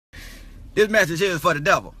This message here is for the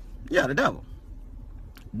devil. Yeah, the devil.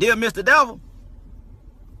 Dear Mr. Devil,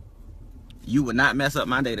 you would not mess up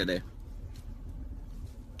my day today.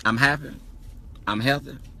 I'm happy, I'm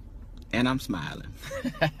healthy, and I'm smiling.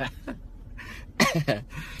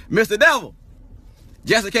 Mr. Devil,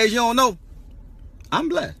 just in case you don't know, I'm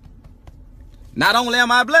blessed. Not only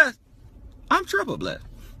am I blessed, I'm triple blessed.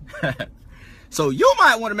 So you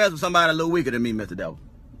might want to mess with somebody a little weaker than me, Mr. Devil.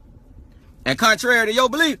 And contrary to your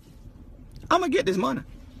belief, I'm going to get this money,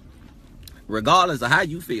 regardless of how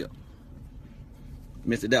you feel.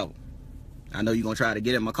 Mr. Devil, I know you're going to try to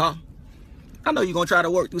get in my car. I know you're going to try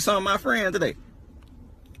to work through some of my friends today.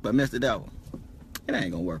 But Mr. Devil, it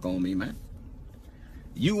ain't going to work on me, man.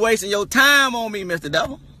 You wasting your time on me, Mr.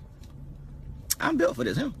 Devil. I'm built for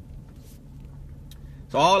this, him.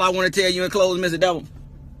 So all I want to tell you in closing, Mr. Devil,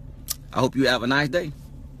 I hope you have a nice day.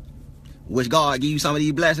 Wish God give you some of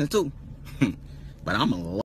these blessings too. But I'm a